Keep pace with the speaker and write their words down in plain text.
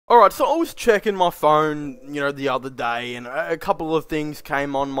Alright, so I was checking my phone, the other day, and a couple of things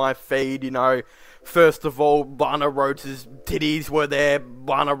came on my feed, First of all, Lana Rhodes' titties were there,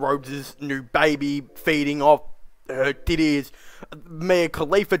 Lana Rhodes' new baby feeding off her titties, Mia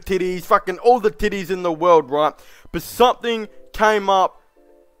Khalifa titties, fucking all the titties in the world, right? But something came up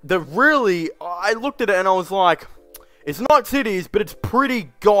that really, I looked at it and I was like, it's not titties, but it's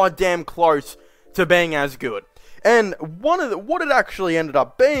pretty goddamn close to being as good. And what it actually ended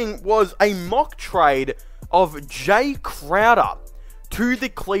up being was a mock trade of Jay Crowder to the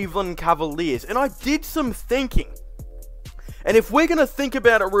Cleveland Cavaliers. And I did some thinking. And if we're going to think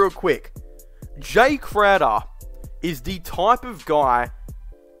about it real quick, Jay Crowder is the type of guy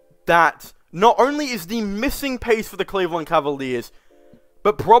that not only is the missing piece for the Cleveland Cavaliers,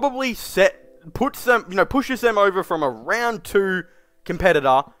 but probably pushes them over from a round 2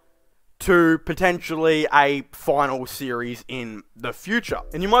 competitor to potentially a final series in the future.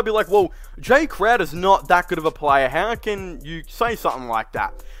 And you might be like, well, Jay Crowder's not that good of a player. How can you say something like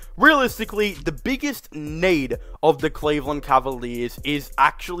that? Realistically, the biggest need of the Cleveland Cavaliers is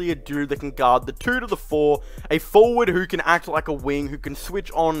actually a dude that can guard the 2 to the 4, a forward who can act like a wing, who can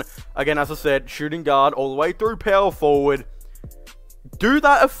switch on, again, as I said, shooting guard all the way through power forward, do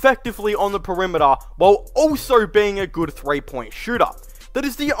that effectively on the perimeter, while also being a good 3-point shooter. That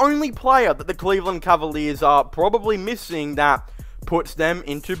is the only player that the Cleveland Cavaliers are probably missing that puts them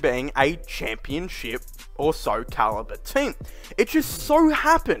into being a championship or so caliber team. It just so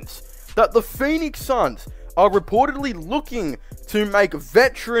happens that the Phoenix Suns are reportedly looking to make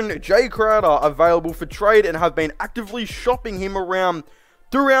veteran Jay Crowder available for trade and have been actively shopping him around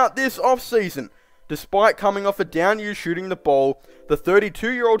throughout this offseason. Despite coming off a down year shooting the ball, the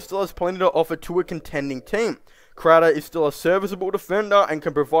 32-year-old still has plenty to offer to a contending team. Crowder is still a serviceable defender and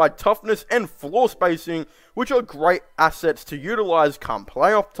can provide toughness and floor spacing, which are great assets to utilize come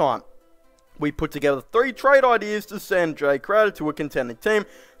playoff time. We put together 3 trade ideas to send Jay Crowder to a contending team,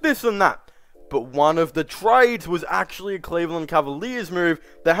 this and that. But one of the trades was actually a Cleveland Cavaliers move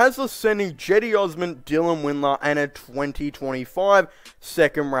that has us sending Cedi Osman, Dylan Windler, and a 2025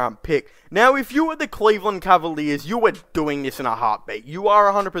 second-round pick. Now, if you were the Cleveland Cavaliers, you were doing this in a heartbeat. You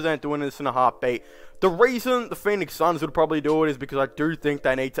are 100% doing this in a heartbeat. The reason the Phoenix Suns would probably do it is because I do think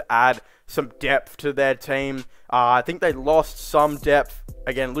they need to add some depth to their team. I think they lost some depth.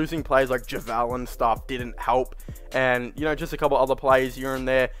 Again, losing players like Javel and stuff didn't help. And, just a couple other players here and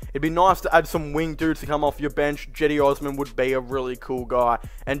there. It'd be nice to add some wing dudes to come off your bench. Cedi Osman would be a really cool guy.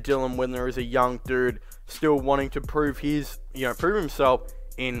 And Dylan Windler is a young dude still wanting to prove himself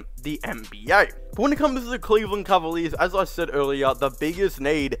in the NBA. But when it comes to the Cleveland Cavaliers, as I said earlier, the biggest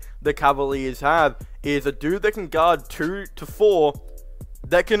need the Cavaliers have is a dude that can guard 2 to 4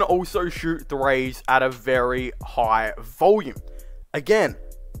 that can also shoot threes at a very high volume. Again,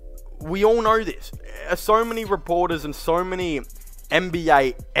 we all know this. So many reporters and so many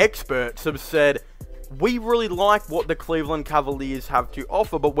NBA experts have said, we really like what the Cleveland Cavaliers have to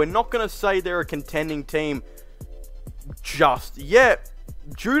offer, but we're not going to say they're a contending team just yet,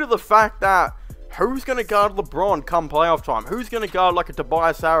 due to the fact that who's going to guard LeBron come playoff time? Who's going to guard like a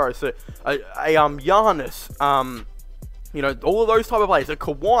Tobias Harris, a Giannis, all of those type of players, a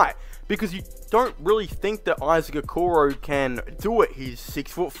Kawhi? Because you don't really think that Isaac Okoro can do it. He's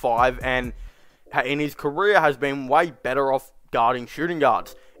 6'5", and in his career has been way better off guarding shooting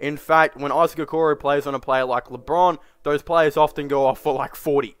guards. In fact, when Isaac Okoro plays on a player like LeBron, those players often go off for like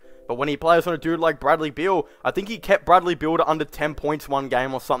 40. But when he plays on a dude like Bradley Beal, I think he kept Bradley Beal to under 10 points one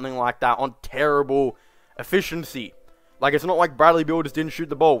game or something like that on terrible efficiency. Like, it's not like Bradley Beal just didn't shoot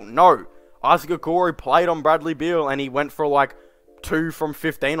the ball. No. Isaac Okoro played on Bradley Beal and he went for like 2 from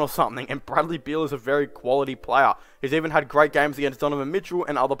 15 or something. And Bradley Beal is a very quality player. He's even had great games against Donovan Mitchell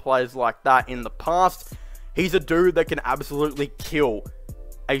and other players like that in the past. He's a dude that can absolutely kill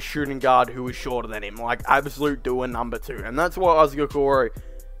a shooting guard who is shorter than him. Like, absolute doer number 2. And that's why Isaac Okoro,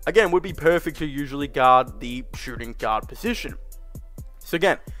 again, would be perfect to usually guard the shooting guard position. So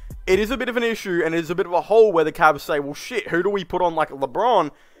again, it is a bit of an issue and it is a bit of a hole where the Cavs say, well shit, who do we put on like LeBron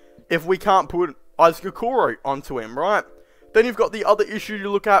if we can't put Isaac Okoro onto him, right? Then you've got the other issue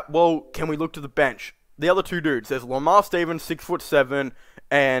you look at, well, can we look to the bench? The other 2 dudes, there's Lamar Stevens, 6'7",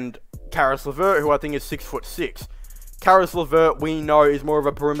 and Caris LeVert, who I think is 6'6". Caris LeVert, we know, is more of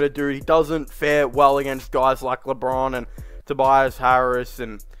a perimeter dude. He doesn't fare well against guys like LeBron and Tobias Harris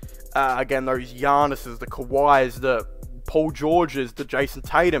and, again, those Giannis's, the Kawhis, the Paul Georges, the Jason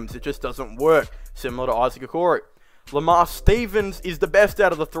Tatums. It just doesn't work, similar to Isaac Okoro. Lamar Stevens is the best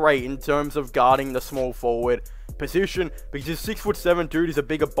out of the 3 in terms of guarding the small forward position, because his 6'7" dude is a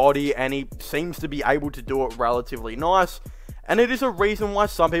bigger body and he seems to be able to do it relatively nice. And it is a reason why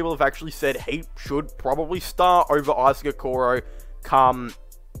some people have actually said he should probably start over Isaac Okoro come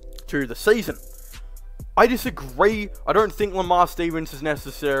to the season. I disagree. I don't think Lamar Stevens is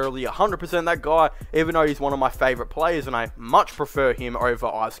necessarily 100% that guy, even though he's one of my favourite players and I much prefer him over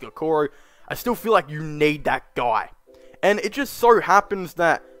Isaac Okoro. I still feel like you need that guy. And it just so happens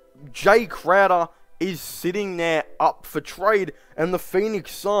that Jay Crowder is sitting there up for trade, and the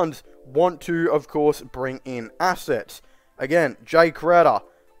Phoenix Suns want to, of course, bring in assets. Again, Jay Crowder,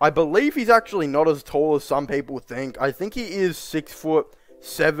 I believe he's actually not as tall as some people think. I think he is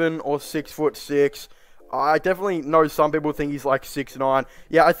 6'7" or 6'6". I definitely know some people think he's like 6'9".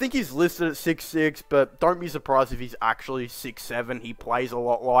 Yeah, I think he's listed at 6'6", but don't be surprised if he's actually 6'7". He plays a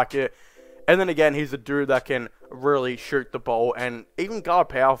lot like it. And then again, he's a dude that can really shoot the ball and even guard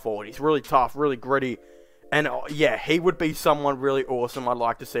power forward. He's really tough, really gritty. And yeah, he would be someone really awesome I'd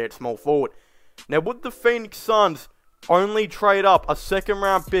like to see at small forward. Now, would the Phoenix Suns only trade up a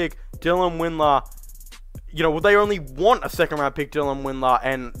second-round pick, Dylan Windler? You know, would they only want a second-round pick, Dylan Windler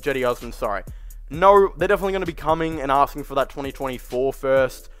and Cedi Osman, sorry? No, they're definitely going to be coming and asking for that 2024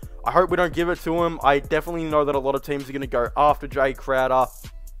 first. I hope we don't give it to him. I definitely know that a lot of teams are going to go after Jay Crowder.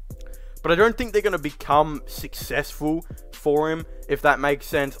 But I don't think they're going to become successful for him, if that makes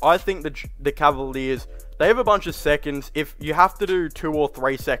sense. I think the Cavaliers, they have a bunch of seconds. If you have to do 2 or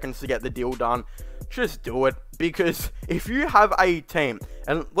 3 seconds to get the deal done, just do it. Because if you have a team,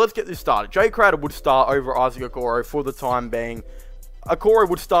 and let's get this started. Jay Crowder would start over Isaac Okoro for the time being. Okoro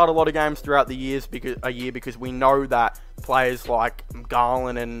would start a lot of games throughout the year because we know that players like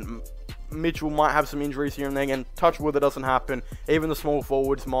Garland and Mitchell might have some injuries here and there, and touch wood, that doesn't happen. Even the small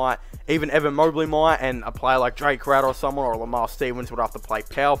forwards might, even Evan Mobley might, and a player like Jay Crowder or someone, or Lamar Stevens would have to play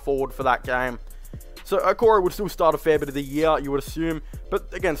power forward for that game. So Okoro would still start a fair bit of the year, you would assume.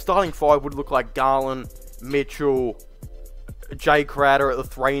 But again, starting 5 would look like Garland, Mitchell, Jay Crowder at the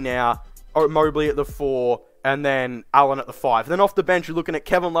 3 now, or Mobley at the 4, and then Allen at the 5. Then off the bench, you're looking at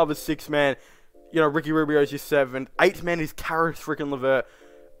Kevin Love as 6th man. You know, Ricky Rubio's your 7th. 8th man is Karis freaking LeVert.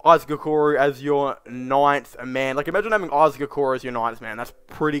 Isaac Okoro as your 9th man. Like, imagine having Isaac Okoro as your 9th man. That's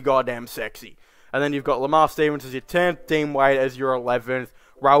pretty goddamn sexy. And then you've got Lamar Stevens as your 10th. Dean Wade as your 11th.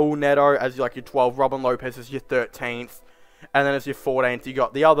 Raul Neto as like your 12th. Robin Lopez as your 13th. And then as your 14th, you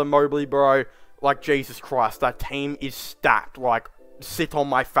got the other Mobley, bro. Like, Jesus Christ, that team is stacked. Like, sit on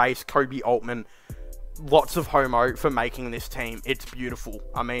my face, Kobe Altman. Lots of homo for making this team. It's beautiful.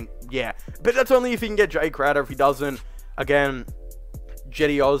 I mean, yeah. But that's only if he can get Jay Crowder. If he doesn't, again,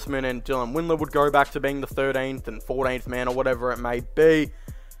 Cedi Osman and Dylan Windler would go back to being the 13th and 14th man or whatever it may be.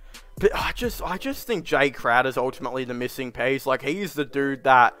 But I just think Jay Crowder's ultimately the missing piece. Like, he's the dude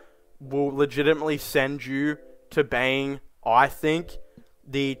that will legitimately send you to being, I think,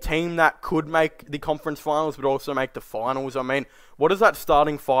 the team that could make the conference finals but also make the finals. I mean, what does that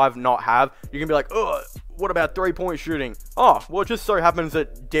starting 5 not have? You can be like, oh, what about 3-point shooting? Oh, well, it just so happens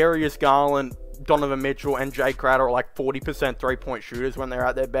that Darius Garland, Donovan Mitchell, and Jay Crowder are like 40% 3-point shooters when they're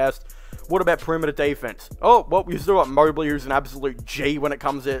at their best. What about perimeter defense? Oh, well, you still got Mobley, who's an absolute G when it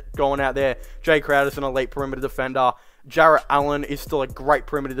comes to going out there. Jay Crowder's an elite perimeter defender. Jarrett Allen is still a great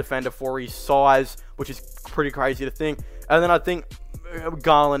perimeter defender for his size, which is pretty crazy to think. And then I think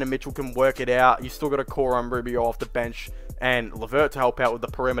Garland and Mitchell can work it out. You still got a Coram Rubio off the bench and LeVert to help out with the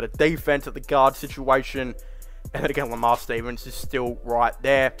perimeter defense at the guard situation. And then again, Lamar Stevens is still right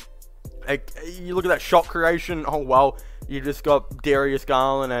there. You look at that shot creation. Oh, well, you just got Darius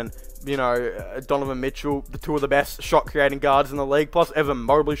Garland and, you know, Donovan Mitchell, the 2 of the best shot creating guards in the league. Plus, Evan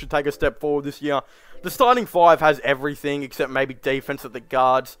Mobley should take a step forward this year. The starting 5 has everything except maybe defense at the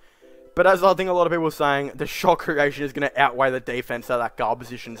guards. But as I think a lot of people are saying, the shot creation is going to outweigh the defense at that guard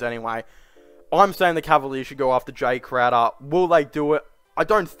positions anyway. I'm saying the Cavaliers should go after Jay Crowder. Will they do it? I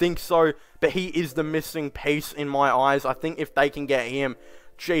don't think so, but he is the missing piece in my eyes. I think if they can get him,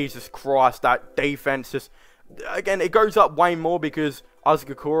 Jesus Christ, that defense just... Again, it goes up way more because Isaac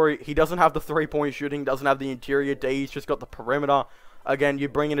Okoro, he doesn't have the 3-point shooting, doesn't have the interior D, he's just got the perimeter. Again, you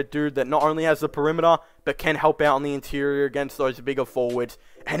bring in a dude that not only has the perimeter, but can help out on the interior against those bigger forwards.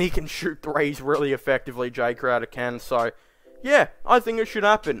 And he can shoot threes really effectively, Jay Crowder can. So, yeah, I think it should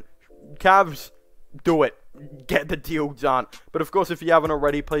happen. Cavs, do it. Get the deal done. But of course, if you haven't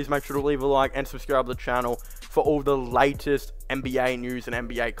already, please make sure to leave a like and subscribe to the channel for all the latest NBA news and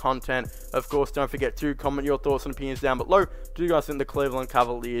NBA content. Of course, don't forget to comment your thoughts and opinions down below. Do you guys think the Cleveland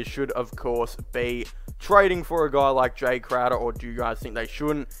Cavaliers should, of course, be trading for a guy like Jay Crowder, or do you guys think they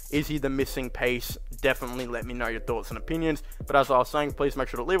shouldn't? Is he the missing piece? Definitely let me know your thoughts and opinions. But as I was saying, please make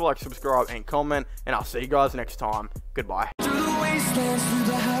sure to leave a like, subscribe, and comment. And I'll see you guys next time. Goodbye.